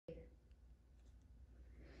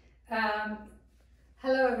Um,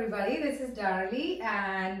 Hello everybody, this is Darly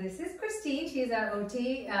and this is Christine. She's our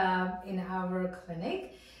OT in our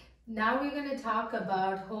clinic. Now we're going to talk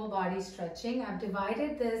about whole body stretching. I've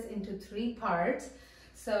divided this into 3 parts.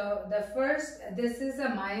 So the first, this is a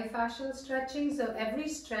myofascial stretching. So every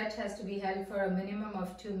stretch has to be held for a minimum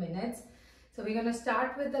of 2 minutes. So we're going to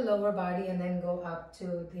start with the lower body and then go up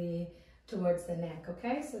to towards the neck.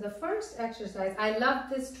 Okay, so the first exercise, I love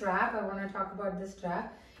this strap. I want to talk about this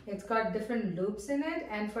strap. It's got different loops in it,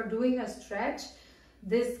 and for doing a stretch,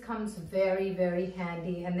 this comes very, very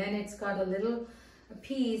handy. And then it's got a little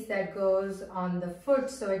piece that goes on the foot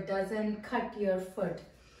so it doesn't cut your foot.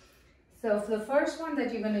 So for the first one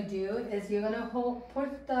that you're going to do is you're going to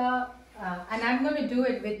put the, and I'm going to do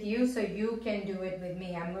it with you so you can do it with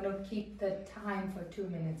me. I'm going to keep the time for 2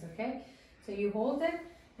 minutes, okay? So you hold it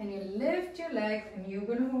and you lift your leg and you're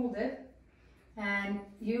going to hold it. And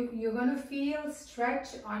you're going to feel stretch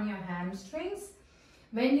on your hamstrings.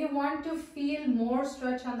 When you want to feel more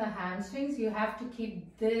stretch on the hamstrings, you have to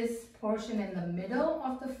keep this portion in the middle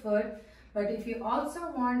of the foot. But if you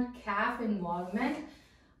also want calf involvement,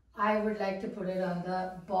 I would like to put it on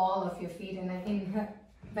the ball of your feet. And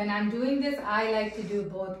when I'm doing this, I like to do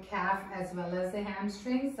both calf as well as the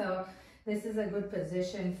hamstring. So this is a good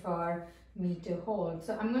position for me to hold.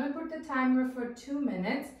 So I'm going to put the timer for 2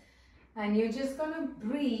 minutes. And you're just going to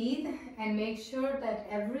breathe and make sure that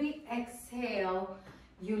every exhale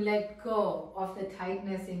you let go of the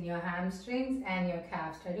tightness in your hamstrings and your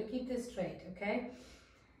calves. Try to keep this straight, okay?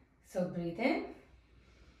 So breathe in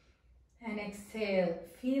and exhale.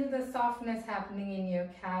 Feel the softness happening in your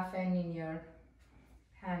calf and in your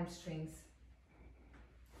hamstrings.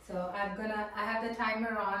 So I have the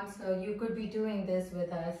timer on, so you could be doing this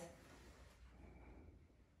with us.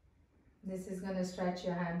 This is going to stretch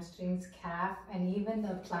your hamstrings, calf, and even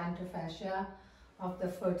the plantar fascia of the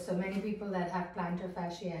foot. So many people that have plantar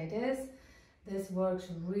fasciitis, this works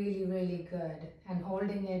really, really good. And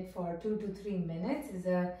holding it for 2 to 3 minutes is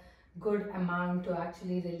a good amount to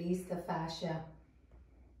actually release the fascia.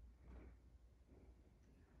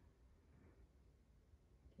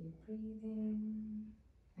 Keep breathing.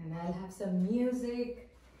 And I'll have some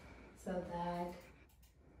music so that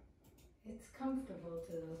it's comfortable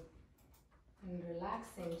to and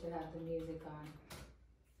relaxing to have the music on.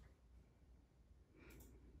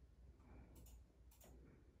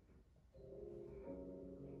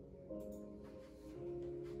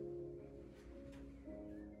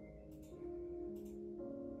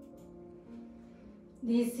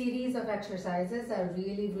 These series of exercises are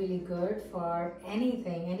really, really good for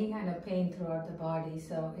anything, any kind of pain throughout the body.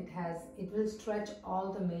 So it will stretch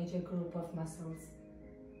all the major group of muscles.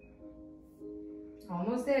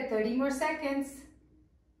 Almost there, 30 more seconds.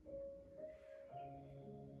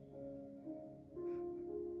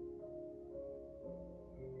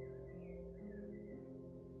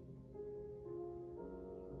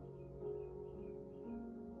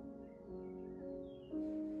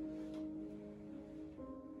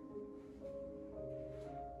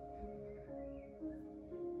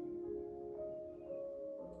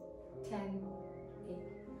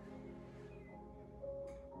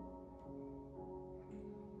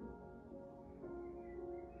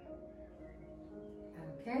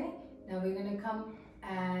 Okay, now we're going to come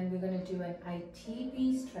and we're going to do an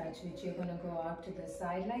ITB stretch, which you're going to go out to the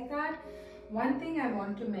side like that. One thing I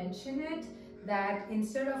want to mention it, that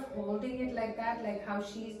instead of holding it like that, like how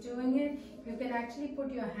she's doing it, you can actually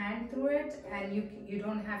put your hand through it and you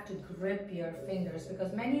don't have to grip your fingers,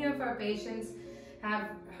 because many of our patients have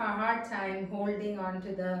a hard time holding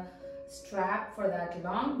onto the strap for that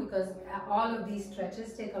long, because all of these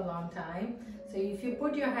stretches take a long time. So if you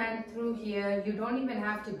put your hand through here, you don't even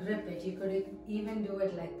have to grip it. You could even do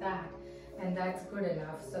it like that, and that's good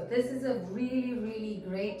enough. So this is a really, really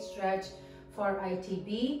great stretch for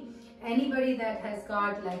ITB. Anybody that has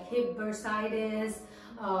got like hip bursitis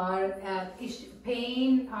or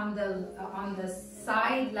pain on the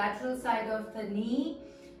side, lateral side of the knee,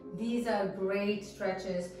 these are great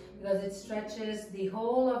stretches because it stretches the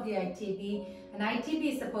whole of the ITB. And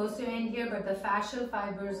ITB is supposed to end here, but the fascial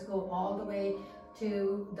fibers go all the way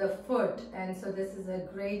to the foot. And so this is a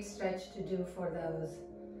great stretch to do for those.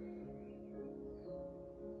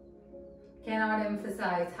 Cannot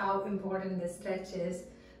emphasize how important this stretch is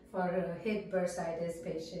for a hip bursitis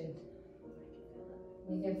patient.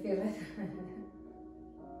 You can feel it.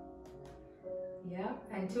 Yeah,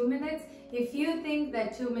 and 2 minutes. If you think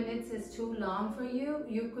that 2 minutes is too long for you,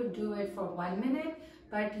 you could do it for 1 minute,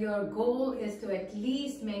 but your goal is to at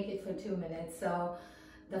least make it for 2 minutes. So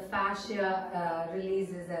the fascia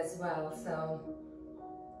releases as well. So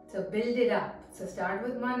So build it up. So start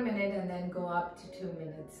with 1 minute and then go up to 2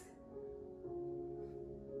 minutes.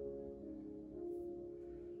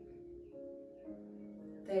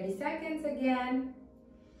 "30 seconds again.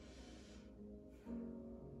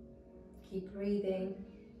 Keep breathing.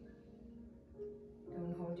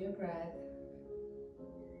 Don't hold your breath.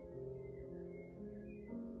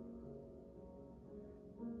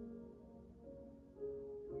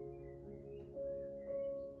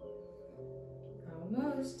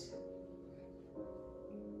 Almost.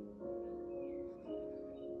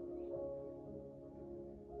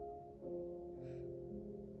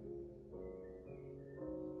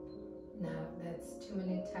 Now that's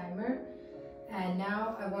 2-minute timer. And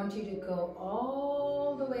now I want you to go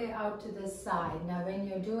all the way out to the side. Now when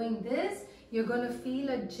you're doing this, you're going to feel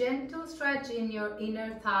a gentle stretch in your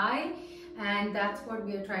inner thigh, and that's what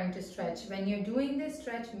we are trying to stretch. When you're doing this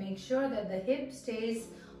stretch, make sure that the hip stays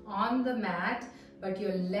on the mat, but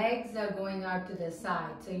your legs are going out to the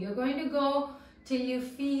side. So you're going to go till you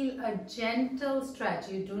feel a gentle stretch.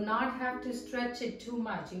 You do not have to stretch it too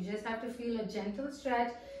much. You just have to feel a gentle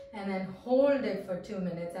stretch and then hold it for 2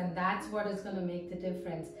 minutes, and that's what is going to make the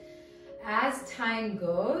difference. As time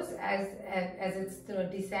goes, as it's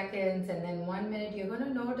 30 seconds and then 1 minute, you're going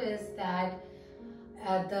to notice that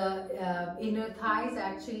the inner thighs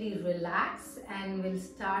actually relax and will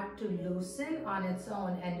start to loosen on its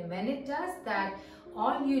own. And when it does that,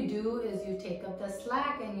 all you do is you take up the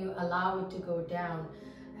slack and you allow it to go down.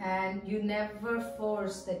 And you never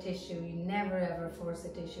force the tissue. You never ever force the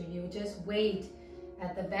tissue. You just wait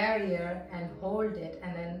at the barrier and hold it,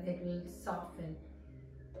 and then it will soften.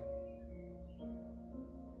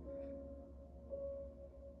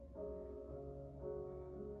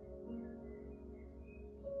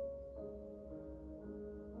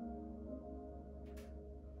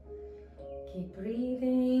 Keep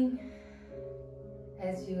breathing.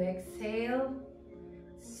 As you exhale,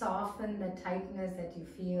 soften the tightness that you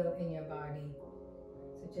feel in your body.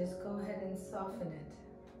 So just go ahead and soften it.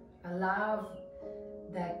 Allow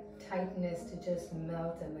that tightness to just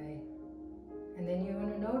melt away. And then you're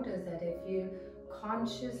going to notice that if you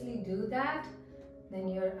consciously do that, then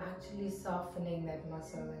you're actually softening that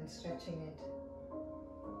muscle and stretching it.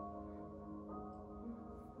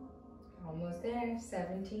 Almost there,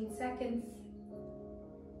 17 seconds.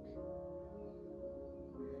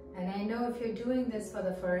 And I know if you're doing this for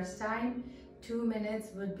the first time, 2 minutes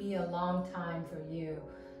would be a long time for you.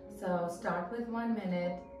 So start with 1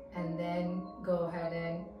 minute and then go ahead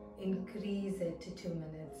and increase it to 2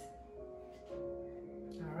 minutes.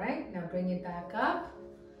 All right, now bring it back up.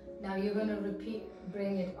 Now you're going to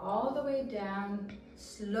bring it all the way down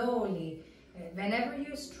slowly. Whenever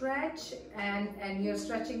you stretch and you're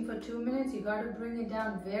stretching for 2 minutes, you got to bring it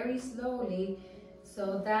down very slowly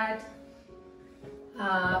so that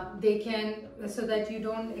so that you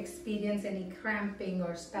don't experience any cramping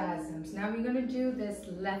or spasms. Now we're going to do this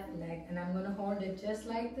left leg, and I'm going to hold it just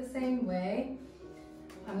like the same way.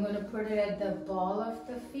 I'm going to put it at the ball of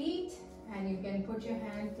the feet, and you can put your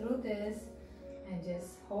hand through this and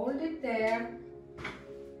just hold it there,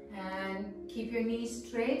 and keep your knees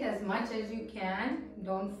straight as much as you can.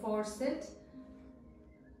 Don't force it.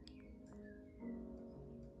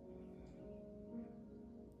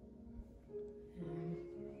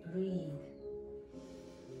 Breathe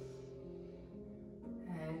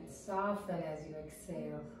and soften as you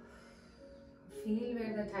exhale. Feel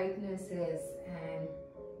where the tightness is and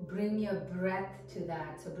bring your breath to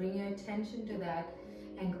that. So bring your attention to that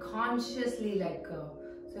and consciously let go.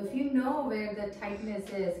 So if you know where the tightness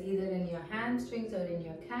is, either in your hamstrings or in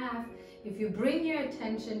your calf, if you bring your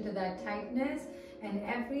attention to that tightness and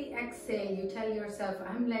every exhale you tell yourself,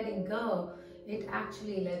 I'm letting go, it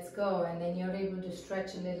actually lets go, and then you're able to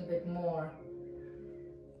stretch a little bit more.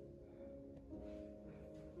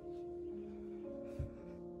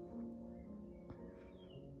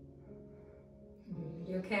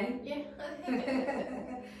 You okay? Yeah.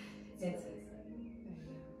 It's good.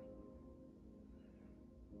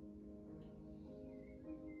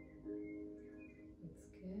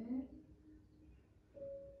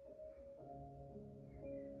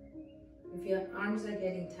 If your arms are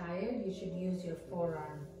getting tired, you should use your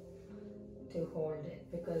forearm to hold it,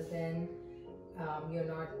 because then you're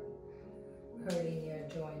not hurting your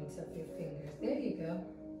joints of your fingers. There you go.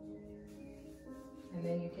 And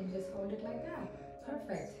then you can just hold it like that.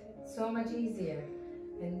 Perfect. So much easier.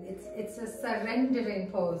 And it's a surrendering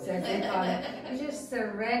pose, as they call it. You just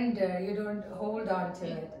surrender. You don't hold on to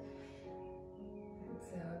it.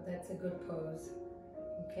 So that's a good pose.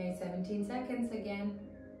 Okay, 17 seconds again.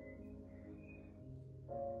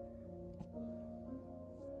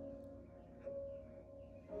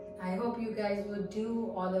 you guys would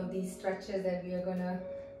do all of these stretches that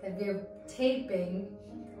we're taping,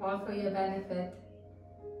 all for your benefit.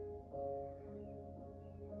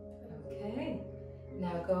 Okay,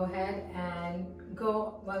 now go ahead and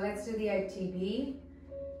let's do the ITB,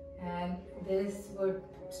 and this would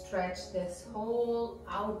stretch this whole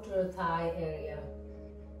outer thigh area.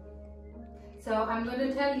 So I'm going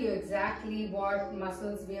to tell you exactly what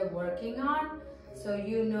muscles we are working on, so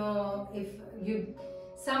you know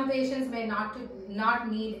some patients may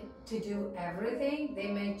not need to do everything.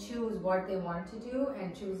 They may choose what they want to do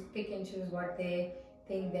and pick and choose what they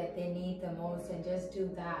think that they need the most and just do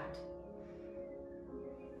that.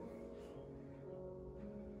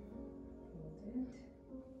 Keep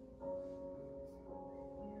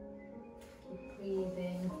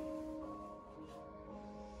breathing.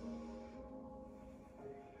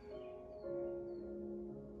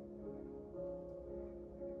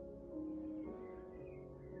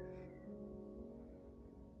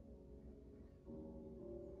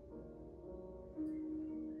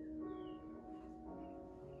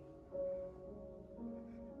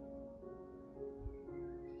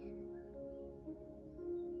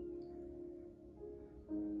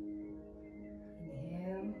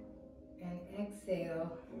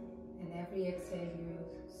 Exhale, and every exhale you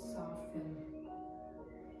soften.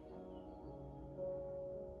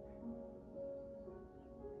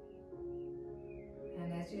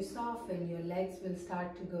 And as you soften, your legs will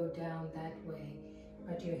start to go down that way,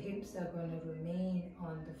 but your hips are going to remain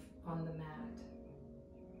on the mat.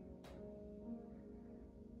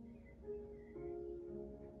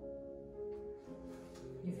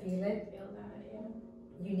 You feel it? I feel that, yeah.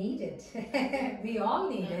 You need it. We all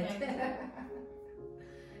need it.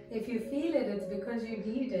 If you feel it, it's because you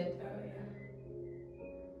need it. Oh, yeah.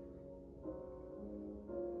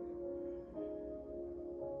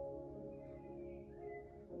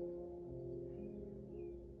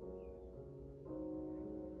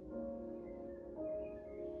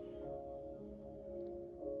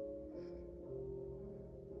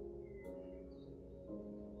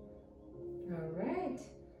 All right.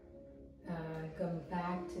 Come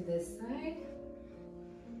back to this side.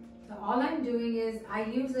 So all I'm doing is I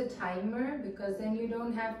use a timer, because then you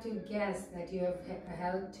don't have to guess that you have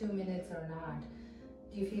held 2 minutes or not.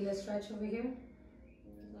 Do you feel a stretch over here? A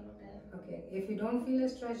little bit. Okay, if you don't feel a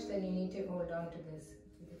stretch, then you need to hold on to this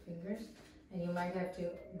with your fingers, and you might have to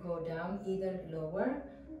go down either lower.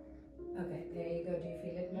 Okay, there you go. Do you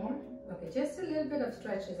feel it more? Okay, just a little bit of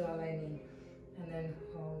stretch is all I need, and then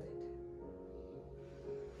hold it.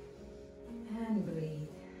 And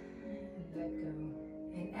breathe and let go.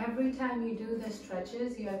 And every time you do the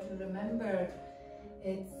stretches, you have to remember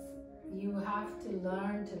you have to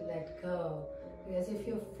learn to let go. Because if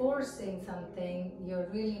you're forcing something, you're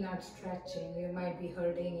really not stretching. You might be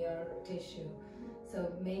hurting your tissue.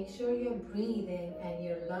 So make sure you're breathing and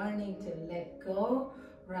you're learning to let go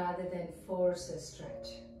rather than force a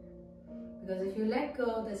stretch. Because if you let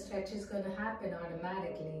go, the stretch is going to happen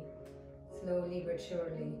automatically, slowly but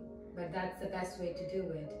surely. But that's the best way to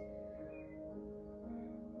do it.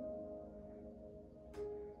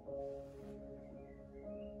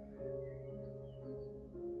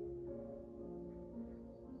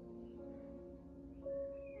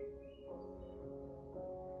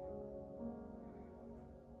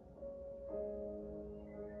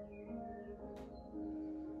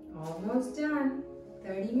 Almost done.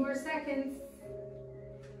 30 more seconds.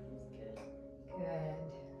 That's good. Good.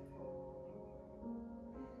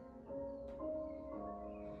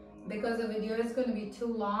 Because the video is going to be too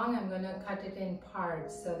long, I'm going to cut it in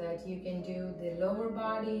parts so that you can do the lower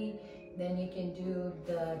body, then you can do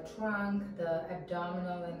the trunk, the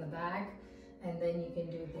abdominal and the back, and then you can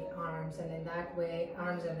do the arms, and in that way,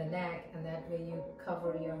 arms and the neck, and that way you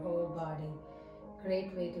cover your whole body.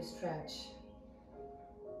 Great way to stretch.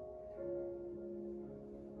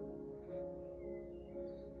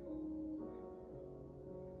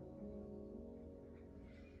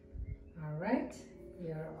 All right.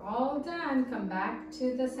 You're all done. Come back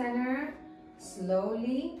to the center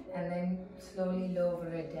slowly, and then slowly lower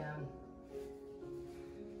it down.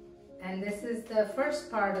 And this is the first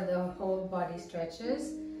part of the whole body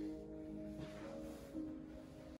stretches.